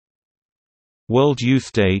World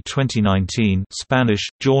Youth Day 2019 Spanish,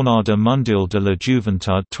 Jornada Mundial de la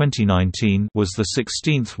Juventud 2019 was the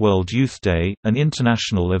 16th World Youth Day, an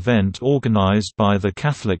international event organized by the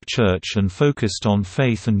Catholic Church and focused on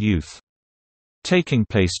faith and youth. Taking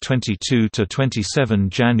place 22 to 27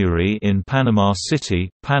 January in Panama City,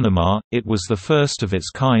 Panama, it was the first of its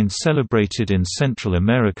kind celebrated in Central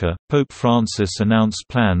America. Pope Francis announced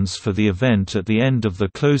plans for the event at the end of the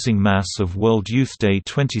closing Mass of World Youth Day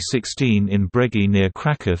 2016 in Bregi near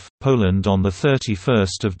Kraków, Poland on 31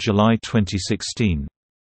 July 2016.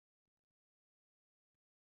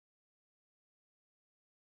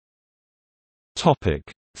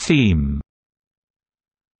 Theme.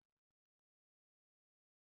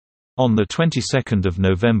 On the 22nd of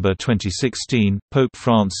November 2016, Pope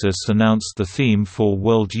Francis announced the theme for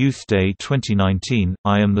World Youth Day 2019,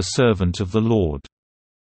 I am the servant of the Lord.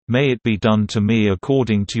 May it be done to me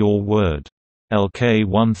according to your word. LK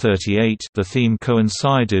 138. The theme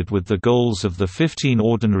coincided with the goals of the 15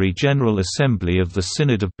 Ordinary General Assembly of the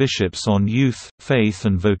Synod of Bishops on Youth, Faith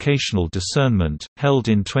and Vocational Discernment, held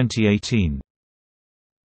in 2018.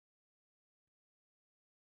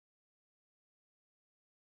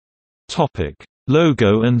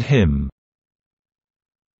 Logo and hymn.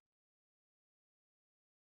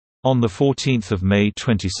 On 14 May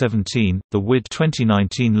 2017, the WID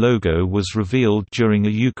 2019 logo was revealed during a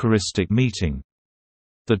Eucharistic meeting.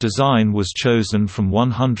 The design was chosen from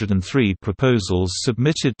 103 proposals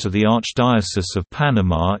submitted to the Archdiocese of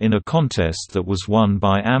Panama in a contest that was won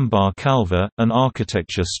by Ambar Calva, an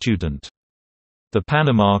architecture student. The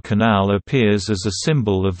Panama Canal appears as a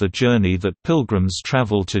symbol of the journey that pilgrims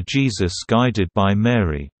travel to Jesus guided by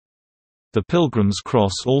Mary. The Pilgrim's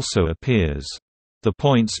Cross also appears. The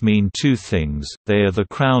points mean two things: they are the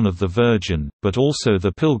crown of the Virgin, but also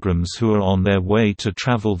the pilgrims who are on their way to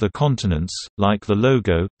travel the continents. Like the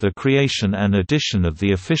logo, the creation and edition of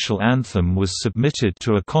the official anthem was submitted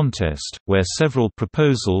to a contest, where several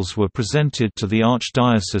proposals were presented to the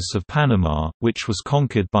Archdiocese of Panama, which was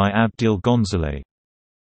conquered by Abdiel González.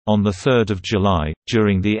 On 3 July,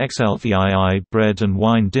 during the XLVII Bread and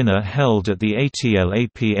Wine Dinner held at the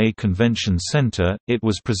ATLAPA Convention Center, it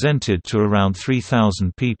was presented to around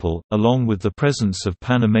 3,000 people, along with the presence of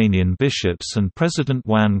Panamanian bishops and President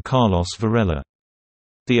Juan Carlos Varela.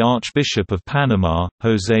 The Archbishop of Panama,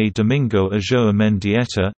 José Domingo Ulloa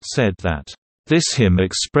Mendieta, said that, "This hymn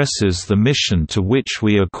expresses the mission to which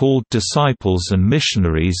we are called disciples and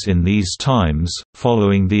missionaries in these times,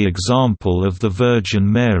 following the example of the Virgin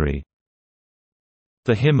Mary."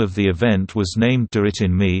 The hymn of the event was named Do It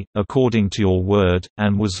in Me, According to Your Word,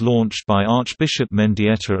 and was launched by Archbishop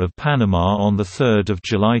Mendieta of Panama on 3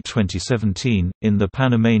 July 2017, in the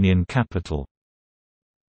Panamanian capital.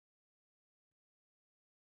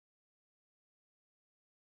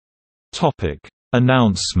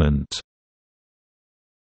 Announcement.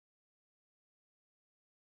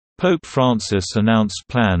 Pope Francis announced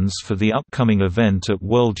plans for the upcoming event at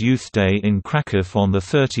World Youth Day in Kraków on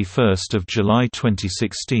 31 July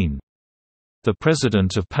 2016. The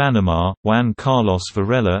President of Panama, Juan Carlos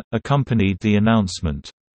Varela, accompanied the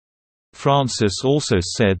announcement. Francis also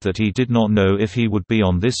said that he did not know if he would be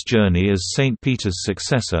on this journey as St. Peter's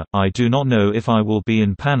successor. I do not know if I will be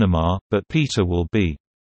in Panama, but Peter will be.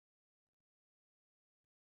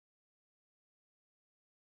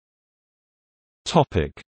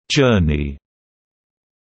 Journey.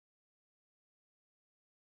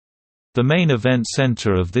 The main event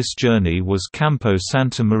center of this journey was Campo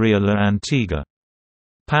Santa Maria la Antigua.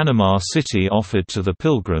 Panama City offered to the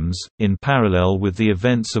pilgrims, in parallel with the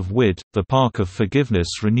events of WID, the Park of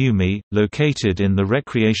Forgiveness Renew Me, located in the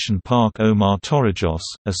recreation park Omar Torrijos,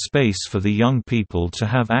 a space for the young people to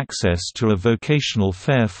have access to a vocational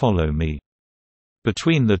fair Follow Me.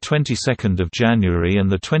 Between the 22nd of January and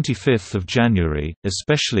the 25th of January,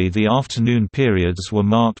 especially the afternoon periods were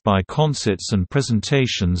marked by concerts and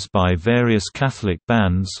presentations by various Catholic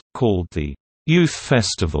bands, called the Youth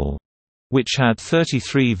Festival, which had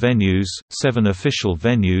 33 venues, 7 official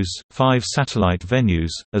venues, 5 satellite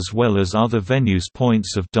venues, as well as other venues,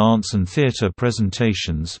 points of dance and theater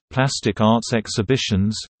presentations, plastic arts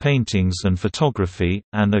exhibitions, paintings and photography,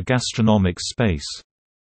 and a gastronomic space.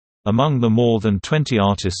 Among the more than 20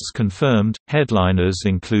 artists confirmed, headliners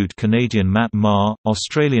include Canadian Matt Maher,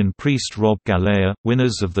 Australian priest Rob Galea,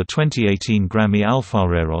 winners of the 2018 Grammy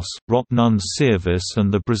Alfareros, Rock Nuns Service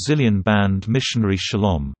and the Brazilian band Missionary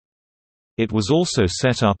Shalom. It was also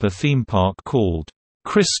set up a theme park called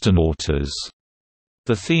Christanautas,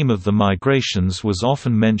 The theme of the migrations was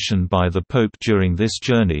often mentioned by the Pope during this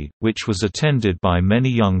journey, which was attended by many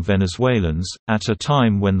young Venezuelans, at a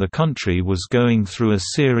time when the country was going through a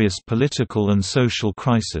serious political and social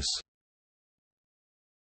crisis.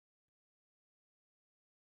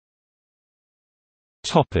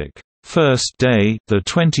 First day, the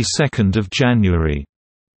 22nd of January.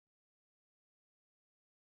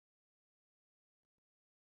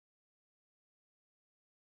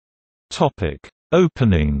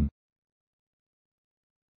 Opening.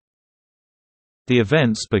 The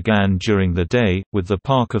events began during the day, with the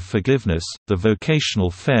Park of Forgiveness, the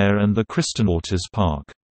Vocational Fair and the Cristanautas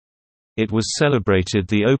Park. It was celebrated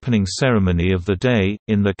the opening ceremony of the day,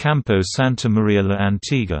 in the Campo Santa Maria la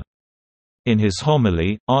Antigua. In his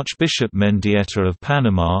homily, Archbishop Mendieta of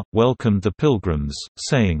Panama welcomed the pilgrims,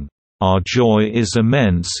 saying, "Our joy is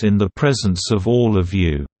immense in the presence of all of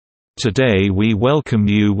you. Today we welcome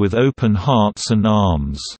you with open hearts and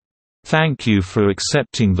arms. Thank you for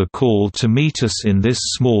accepting the call to meet us in this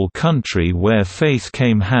small country where faith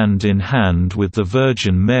came hand in hand with the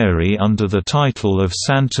Virgin Mary under the title of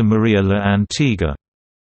Santa Maria la Antigua.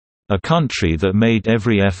 A country that made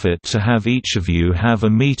every effort to have each of you have a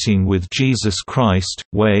meeting with Jesus Christ,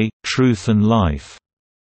 way, truth and life."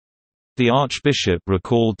 The Archbishop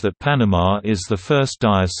recalled that Panama is the first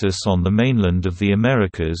diocese on the mainland of the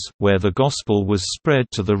Americas, where the Gospel was spread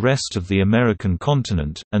to the rest of the American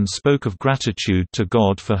continent, and spoke of gratitude to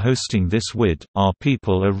God for hosting this WID. Our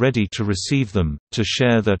people are ready to receive them, to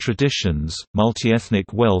share their traditions,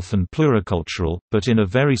 multi-ethnic wealth and pluricultural, but in a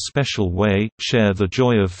very special way, share the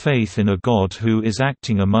joy of faith in a God who is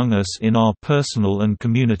acting among us in our personal and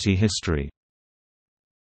community history.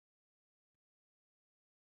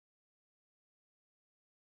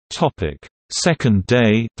 Second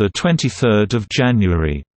day, the 23rd of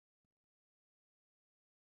January.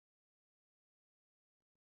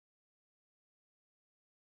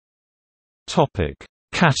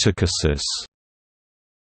 Catechesis.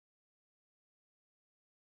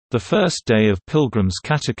 The first day of pilgrims'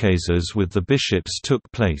 catecheses with the bishops took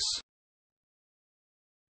place.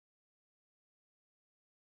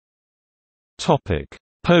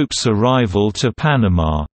 Pope's arrival to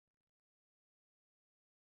Panama.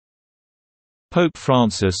 Pope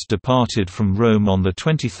Francis departed from Rome on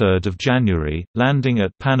 23 January, landing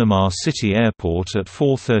at Panama City Airport at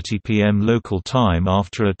 4:30 p.m. local time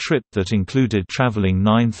after a trip that included traveling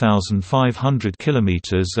 9,500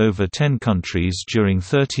 kilometers over 10 countries during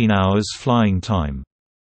 13 hours flying time.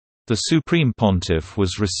 The Supreme Pontiff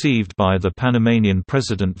was received by the Panamanian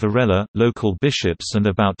President Varela, local bishops and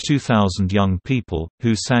about 2,000 young people,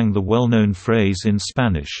 who sang the well-known phrase in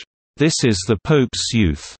Spanish, "This is the Pope's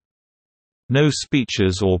youth." No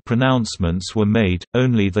speeches or pronouncements were made,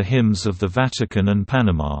 only the hymns of the Vatican and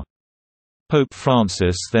Panama. Pope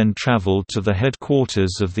Francis then traveled to the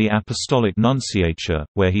headquarters of the Apostolic Nunciature,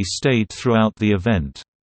 where he stayed throughout the event.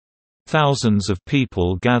 Thousands of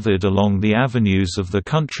people gathered along the avenues of the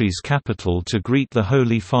country's capital to greet the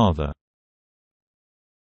Holy Father.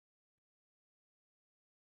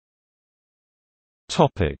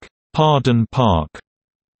 Pardon Park.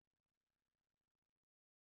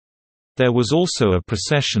 There was also a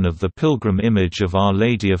procession of the pilgrim image of Our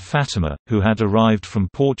Lady of Fatima, who had arrived from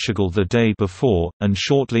Portugal the day before, and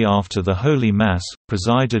shortly after the Holy Mass,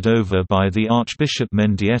 presided over by the Archbishop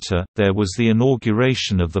Mendieta, there was the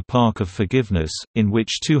inauguration of the Park of Forgiveness, in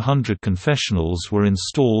which 200 confessionals were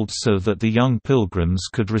installed so that the young pilgrims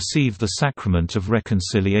could receive the sacrament of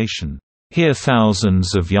reconciliation. Here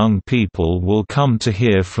thousands of young people will come to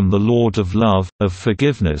hear from the Lord of love, of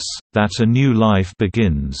forgiveness, that a new life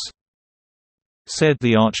begins, said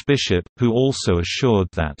the Archbishop, who also assured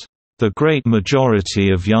that, "The great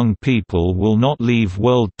majority of young people will not leave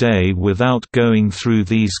World Day without going through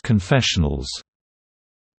these confessionals."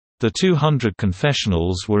 The 200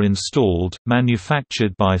 confessionals were installed,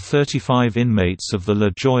 manufactured by 35 inmates of the La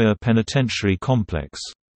Joya Penitentiary Complex.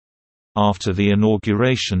 After the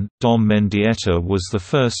inauguration, Dom Mendieta was the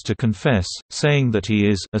first to confess, saying that he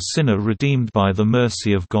is a sinner redeemed by the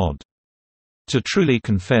mercy of God. To truly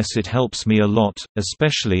confess it helps me a lot,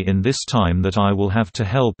 especially in this time that I will have to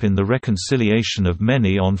help in the reconciliation of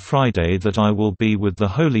many on Friday, that I will be with the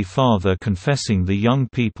Holy Father confessing the young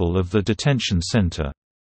people of the detention center.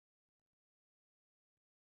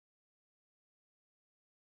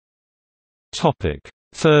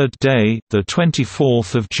 Third day, the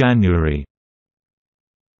 24th of January.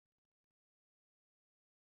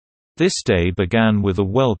 This day began with a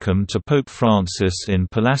welcome to Pope Francis in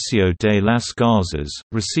Palacio de Las Garzas,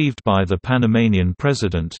 received by the Panamanian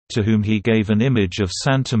president, to whom he gave an image of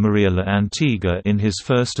Santa Maria la Antigua in his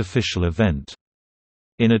first official event.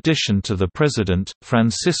 In addition to the president,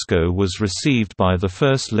 Francisco was received by the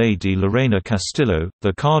First Lady Lorena Castillo,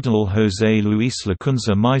 the Cardinal José Luis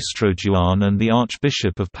Lacunza Maestro Juan and the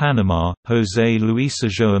Archbishop of Panama, José Luis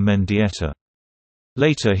Ulloa Mendieta.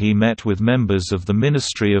 Later he met with members of the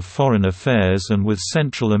Ministry of Foreign Affairs and with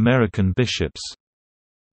Central American bishops.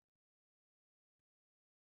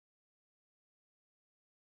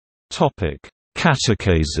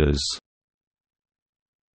 Catecheses.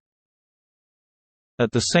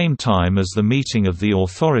 At the same time as the meeting of the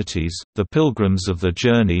authorities, the pilgrims of the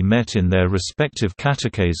journey met in their respective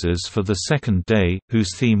catecheses for the second day,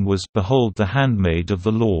 whose theme was "Behold the Handmaid of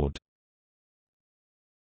the Lord."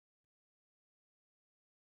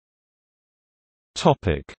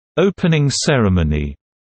 Opening ceremony.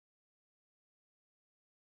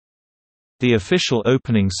 The official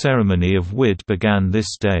opening ceremony of WID began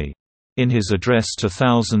this day. In his address to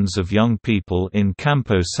thousands of young people in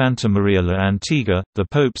Campo Santa Maria la Antigua, the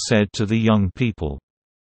Pope said to the young people,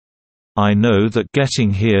 "I know that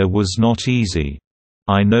getting here was not easy.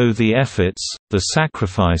 I know the efforts, the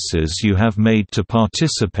sacrifices you have made to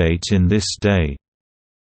participate in this day.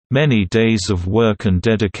 Many days of work and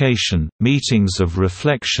dedication, meetings of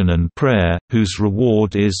reflection and prayer, whose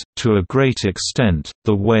reward is, to a great extent,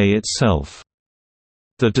 the way itself.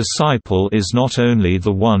 The disciple is not only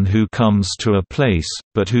the one who comes to a place,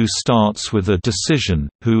 but who starts with a decision,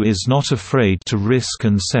 who is not afraid to risk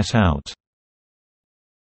and set out."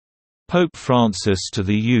 Pope Francis to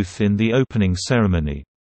the youth in the opening ceremony.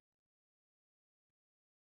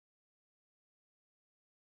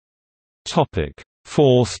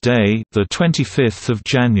 Fourth day, the 25th of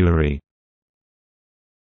January.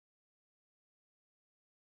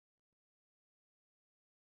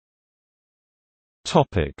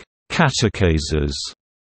 Catecheses.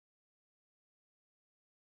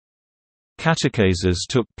 Catecheses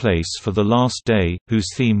took place for the last day, whose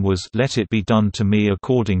theme was "Let it be done to me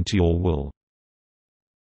according to your will."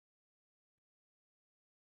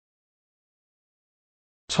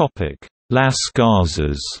 Las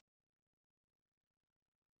Garzas.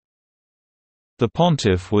 The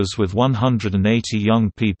pontiff was with 180 young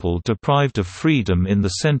people deprived of freedom in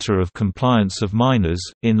the Center of Compliance of Minors,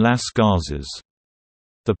 in Las Garzas.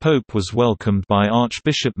 The Pope was welcomed by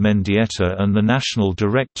Archbishop Mendieta and the National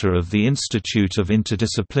Director of the Institute of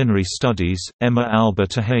Interdisciplinary Studies, Emma Alba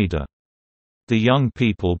Tejeda. The young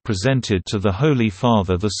people presented to the Holy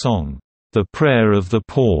Father the song, "The Prayer of the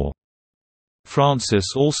Poor." Francis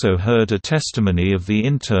also heard a testimony of the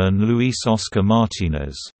intern Luis Oscar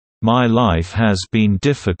Martinez. "My life has been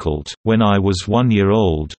difficult. When I was 1 year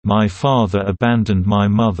old, my father abandoned my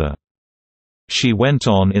mother. She went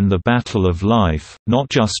on in the battle of life, not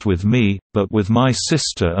just with me, but with my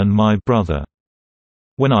sister and my brother.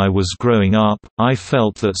 When I was growing up, I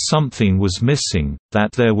felt that something was missing,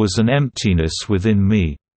 that there was an emptiness within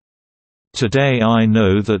me. Today I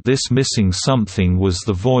know that this missing something was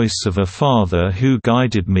the voice of a father who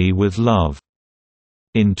guided me with love.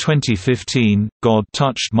 In 2015, God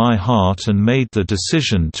touched my heart and made the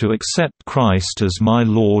decision to accept Christ as my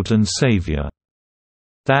Lord and Savior.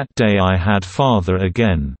 That day I had Father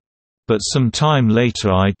again. But some time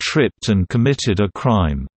later I tripped and committed a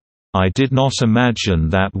crime. I did not imagine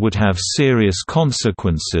that would have serious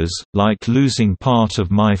consequences, like losing part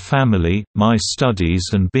of my family, my studies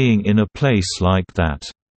and being in a place like that.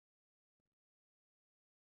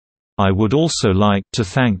 I would also like to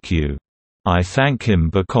thank you. I thank him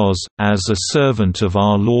because, as a servant of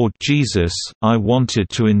our Lord Jesus, I wanted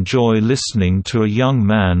to enjoy listening to a young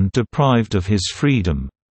man deprived of his freedom.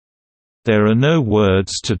 There are no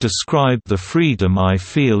words to describe the freedom I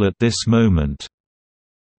feel at this moment."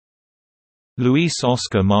 Luis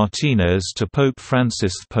Oscar Martinez to Pope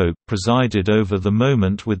Francis. The Pope presided over the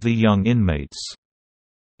moment with the young inmates.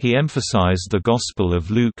 He emphasized the Gospel of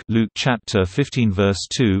Luke chapter 15 verse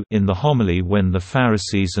 2 in the homily when the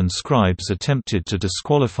Pharisees and scribes attempted to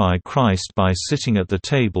disqualify Christ by sitting at the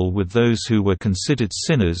table with those who were considered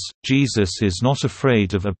sinners. Jesus is not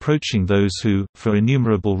afraid of approaching those who, for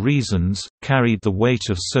innumerable reasons, carried the weight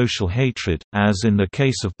of social hatred. As in the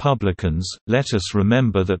case of publicans, let us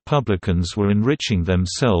remember that publicans were enriching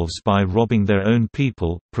themselves by robbing their own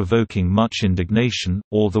people, provoking much indignation,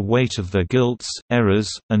 or the weight of their guilts, errors,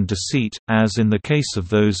 and deceit, as in the case of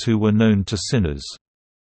those who were known to sinners.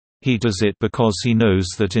 He does it because he knows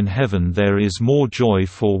that in heaven there is more joy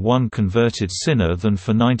for one converted sinner than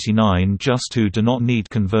for 99 just who do not need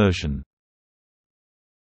conversion.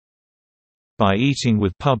 By eating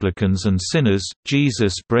with publicans and sinners,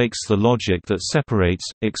 Jesus breaks the logic that separates,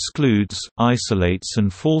 excludes, isolates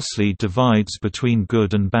and falsely divides between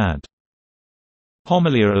good and bad.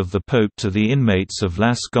 Homilia of the Pope to the inmates of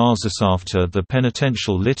Las Garzas. After the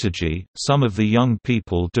penitential liturgy, some of the young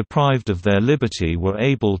people deprived of their liberty were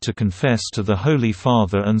able to confess to the Holy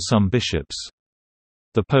Father and some bishops.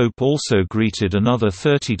 The Pope also greeted another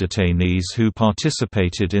 30 detainees who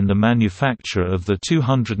participated in the manufacture of the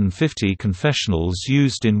 250 confessionals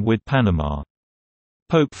used in WID Panama.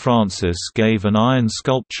 Pope Francis gave an iron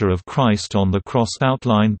sculpture of Christ on the cross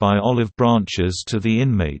outlined by olive branches to the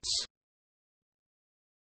inmates.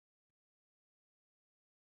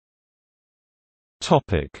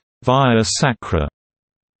 Via Sacra.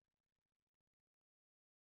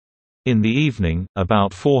 In the evening,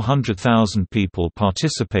 about 400,000 people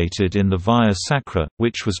participated in the Via Sacra,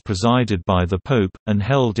 which was presided by the Pope, and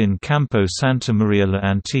held in Campo Santa Maria la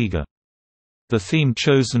Antigua. The theme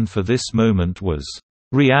chosen for this moment was,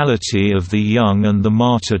 "Reality of the Young and the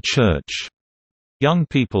Martyr Church." Young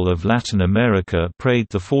people of Latin America prayed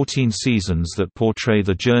the 14 seasons that portray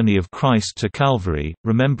the journey of Christ to Calvary,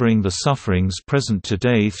 remembering the sufferings present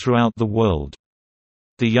today throughout the world.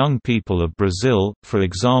 The young people of Brazil, for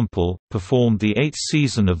example, performed the 8th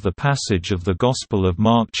season of the passage of the Gospel of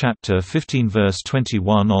Mark chapter 15 verse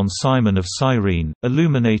 21 on Simon of Cyrene,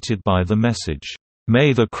 illuminated by the message,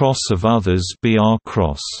 "May the cross of others be our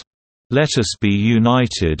cross. Let us be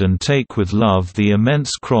united and take with love the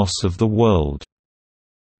immense cross of the world,"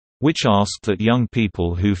 which asked that young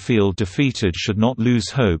people who feel defeated should not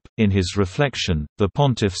lose hope. In his reflection, the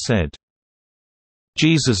pontiff said,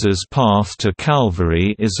 "Jesus's path to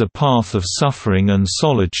Calvary is a path of suffering and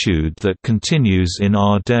solitude that continues in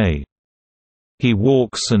our day. He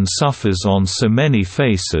walks and suffers on so many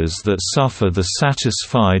faces that suffer the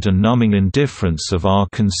satisfied and numbing indifference of our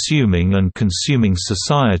consuming and consuming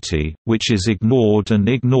society, which is ignored and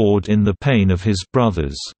ignored in the pain of his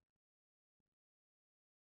brothers.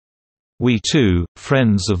 We too,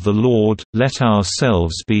 friends of the Lord, let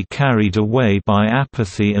ourselves be carried away by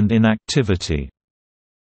apathy and inactivity.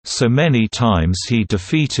 So many times he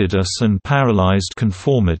defeated us and paralyzed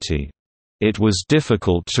conformity. It was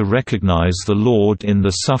difficult to recognize the Lord in the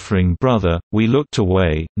suffering brother, we looked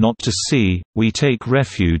away, not to see, we take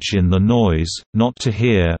refuge in the noise, not to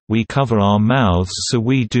hear, we cover our mouths so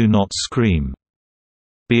we do not scream.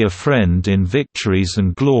 Be a friend in victories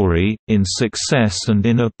and glory, in success and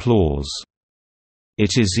in applause.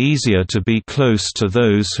 It is easier to be close to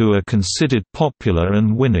those who are considered popular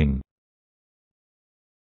and winning."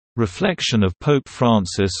 Reflection of Pope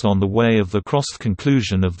Francis on the Way of the Cross.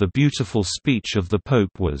 Conclusion of the beautiful speech of the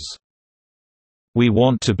Pope was, "We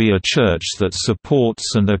want to be a church that supports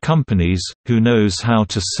and accompanies, who knows how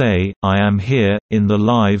to say, 'I am here,' in the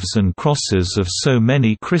lives and crosses of so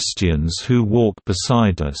many Christians who walk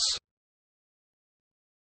beside us."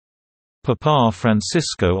 Papa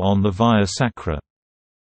Francisco on the Via Sacra.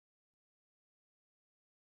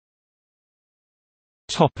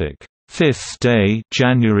 Fifth day,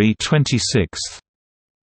 January 26th.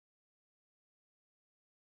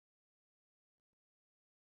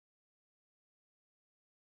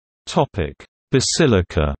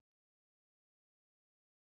 Basilica.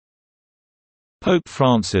 Pope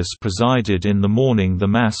Francis presided in the morning the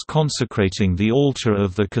Mass consecrating the altar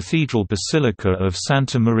of the Cathedral Basilica of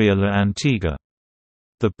Santa Maria la Antigua.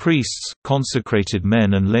 The priests, consecrated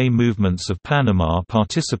men and lay movements of Panama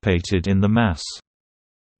participated in the Mass.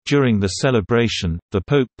 During the celebration, the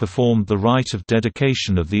Pope performed the rite of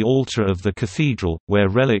dedication of the altar of the cathedral, where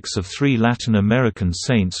relics of 3 Latin American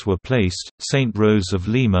saints were placed, Saint Rose of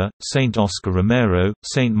Lima, Saint Oscar Romero,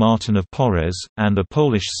 Saint Martin of Porres, and a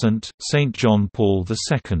Polish saint, Saint John Paul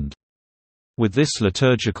II. With this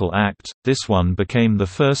liturgical act, this one became the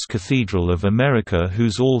first cathedral of America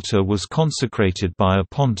whose altar was consecrated by a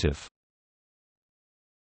pontiff.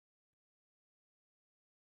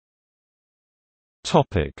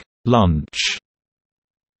 Lunch.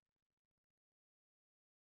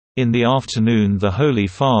 In the afternoon the Holy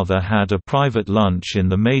Father had a private lunch in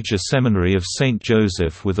the major seminary of St.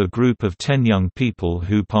 Joseph with a group of 10 young people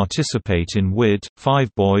who participate in WID,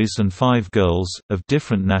 5 boys and 5 girls, of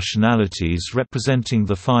different nationalities representing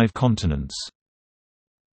the 5 continents.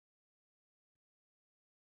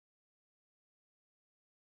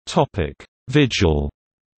 Vigil.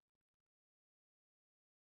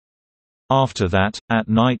 After that, at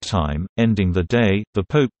night time, ending the day, the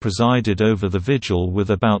Pope presided over the vigil with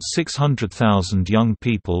about 600,000 young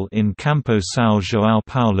people in Campo São João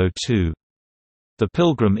Paulo II. The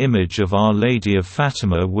pilgrim image of Our Lady of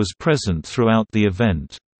Fatima was present throughout the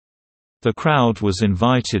event. The crowd was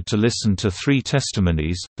invited to listen to 3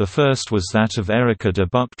 testimonies. The first was that of Erica de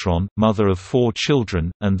Patron, mother of 4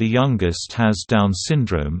 children, and the youngest has Down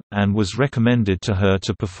syndrome, and was recommended to her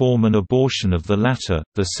to perform an abortion of the latter.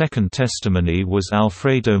 The second testimony was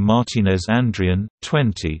Alfredo Martinez Andrian,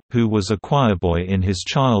 20, who was a choirboy in his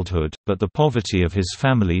childhood, but the poverty of his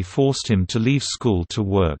family forced him to leave school to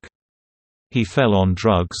work. He fell on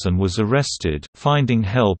drugs and was arrested. Finding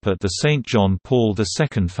help at the St. John Paul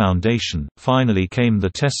II Foundation. Finally came the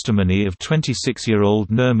testimony of 26-year-old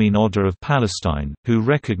Nermeen Odda of Palestine, who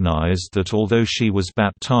recognized that although she was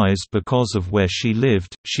baptized because of where she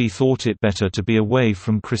lived, she thought it better to be away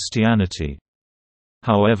from Christianity.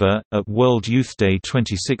 However, at World Youth Day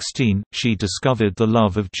 2016, she discovered the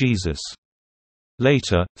love of Jesus.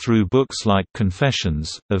 Later, through books like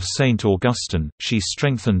Confessions of Saint Augustine, she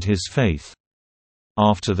strengthened his faith.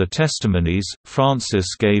 After the testimonies,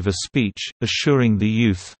 Francis gave a speech, assuring the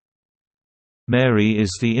youth, "Mary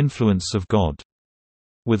is the influence of God."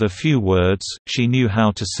 With a few words, she knew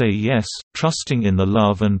how to say yes, trusting in the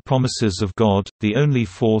love and promises of God, the only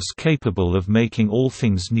force capable of making all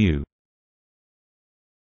things new.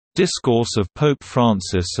 Discourse of Pope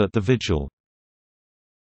Francis at the Vigil.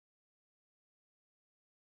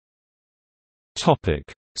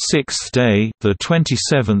 Sixth day, the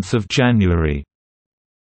 27th of January.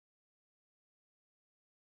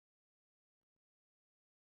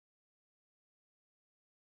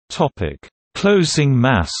 Closing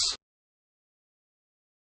Mass.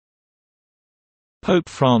 Pope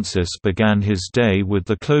Francis began his day with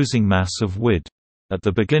the closing Mass of Wid. At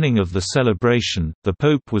the beginning of the celebration, the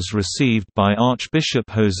Pope was received by Archbishop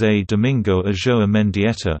José Domingo Ulloa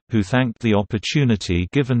Mendieta, who thanked the opportunity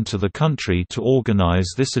given to the country to organize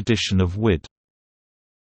this edition of Wid.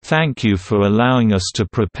 "Thank you for allowing us to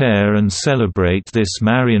prepare and celebrate this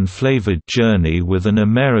Marian-flavored journey with an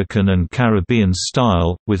American and Caribbean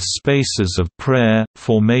style, with spaces of prayer,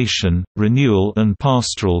 formation, renewal and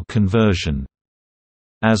pastoral conversion.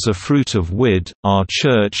 As a fruit of WID, our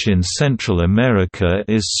Church in Central America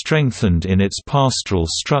is strengthened in its pastoral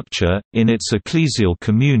structure, in its ecclesial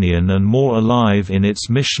communion and more alive in its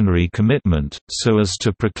missionary commitment, so as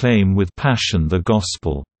to proclaim with passion the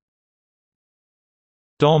Gospel."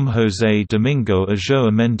 Dom José Domingo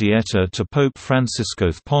Ulloa Mendieta to Pope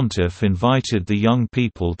Francisco. The Pontiff invited the young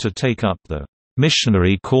people to take up the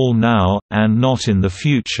missionary call now, and not in the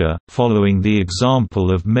future, following the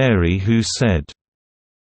example of Mary, who said,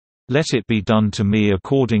 "Let it be done to me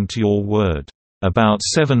according to your word." About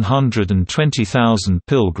 720,000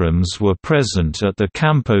 pilgrims were present at the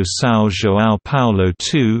Campo São João Paulo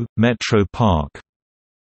II, Metro Park.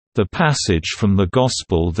 The passage from the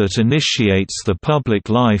Gospel that initiates the public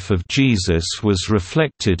life of Jesus was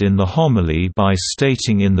reflected in the homily by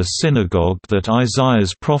stating in the synagogue that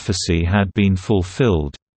Isaiah's prophecy had been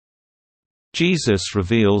fulfilled. Jesus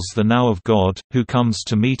reveals the now of God, who comes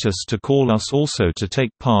to meet us to call us also to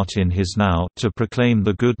take part in his now, to proclaim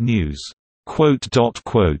the good news.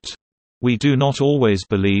 We do not always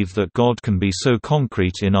believe that God can be so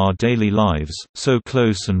concrete in our daily lives, so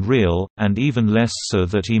close and real, and even less so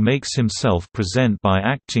that he makes himself present by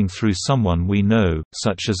acting through someone we know,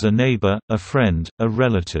 such as a neighbor, a friend, a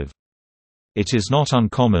relative. It is not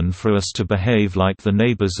uncommon for us to behave like the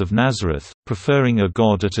neighbors of Nazareth, preferring a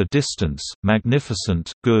God at a distance,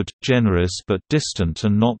 magnificent, good, generous but distant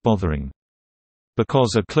and not bothering.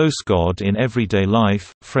 Because a close God in everyday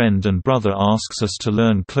life, friend and brother asks us to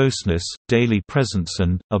learn closeness, daily presence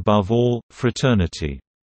and, above all, fraternity.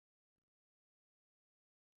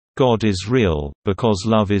 God is real, because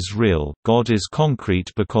love is real. God is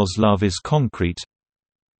concrete because love is concrete.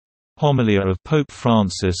 Homilia of Pope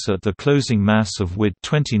Francis at the closing Mass of WID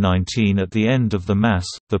 2019. At the end of the Mass,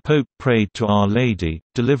 the Pope prayed to Our Lady,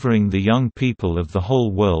 delivering the young people of the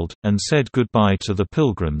whole world, and said goodbye to the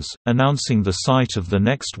pilgrims, announcing the site of the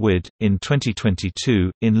next WID, in 2022,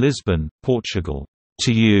 in Lisbon, Portugal.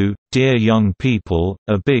 "To you, dear young people,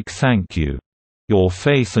 a big thank you. Your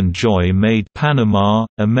faith and joy made Panama,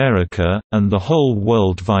 America, and the whole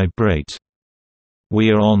world vibrate. We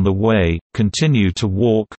are on the way, continue to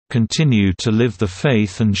walk, continue to live the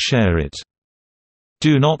faith and share it.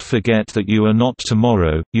 Do not forget that you are not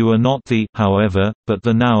tomorrow, you are not the however, but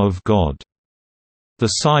the now of God. The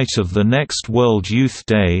site of the next World Youth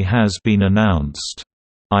Day has been announced.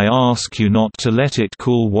 I ask you not to let it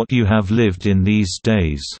cool what you have lived in these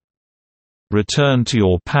days. Return to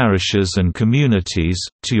your parishes and communities,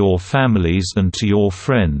 to your families and to your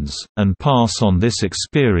friends, and pass on this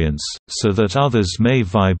experience, so that others may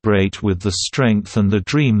vibrate with the strength and the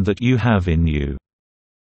dream that you have in you.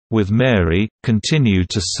 with Mary, continue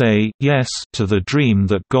to say yes to the dream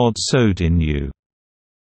that God sowed in you.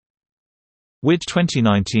 WID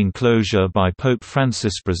 2019 closure by Pope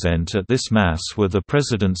Francis. Present at this Mass were the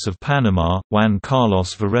Presidents of Panama, Juan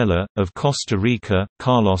Carlos Varela, of Costa Rica,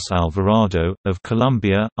 Carlos Alvarado, of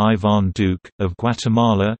Colombia, Ivan Duque, of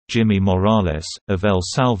Guatemala, Jimmy Morales, of El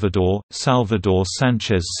Salvador, Salvador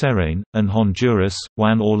Sanchez Serén, and Honduras,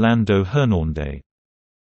 Juan Orlando Hernández.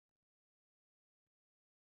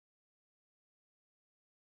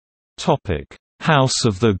 House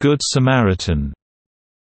of the Good Samaritan.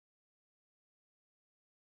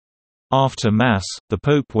 After Mass, the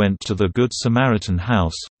Pope went to the Good Samaritan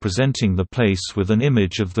house, presenting the place with an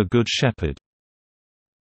image of the Good Shepherd.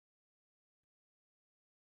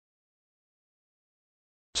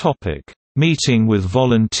 Meeting with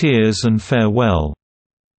volunteers and farewell.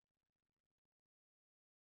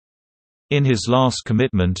 In his last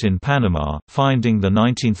commitment in Panama, finding the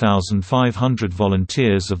 19,500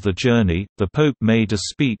 volunteers of the journey, the Pope made a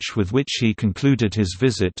speech with which he concluded his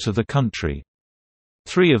visit to the country.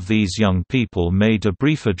 3 of these young people made a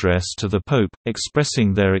brief address to the Pope,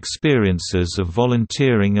 expressing their experiences of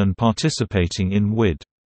volunteering and participating in WID.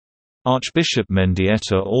 Archbishop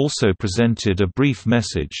Mendieta also presented a brief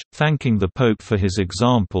message, thanking the Pope for his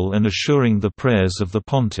example and assuring the prayers of the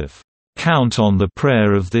pontiff, "Count on the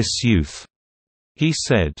prayer of this youth," he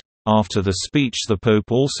said. After the speech, the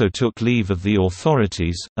Pope also took leave of the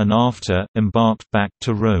authorities, and after, embarked back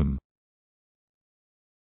to Rome.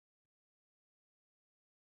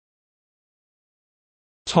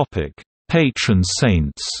 Patron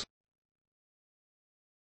saints.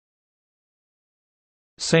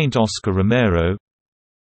 Saint Oscar Romero,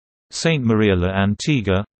 Saint Maria la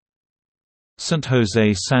Antigua, Saint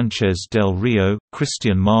José Sánchez del Rio,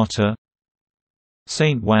 Christian martyr,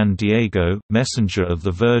 Saint Juan Diego, messenger of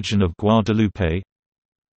the Virgin of Guadalupe,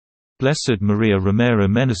 Blessed Maria Romero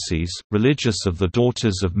Meneses, religious of the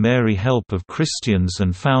Daughters of Mary, help of Christians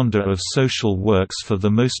and founder of social works for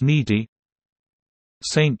the most needy,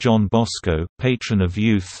 Saint John Bosco, patron of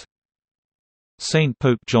youth, Saint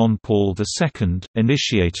Pope John Paul II,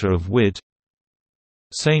 initiator of WID,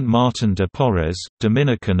 Saint Martin de Porres,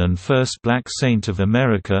 Dominican and first black saint of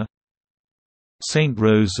America, Saint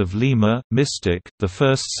Rose of Lima, mystic, the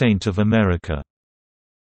first saint of America.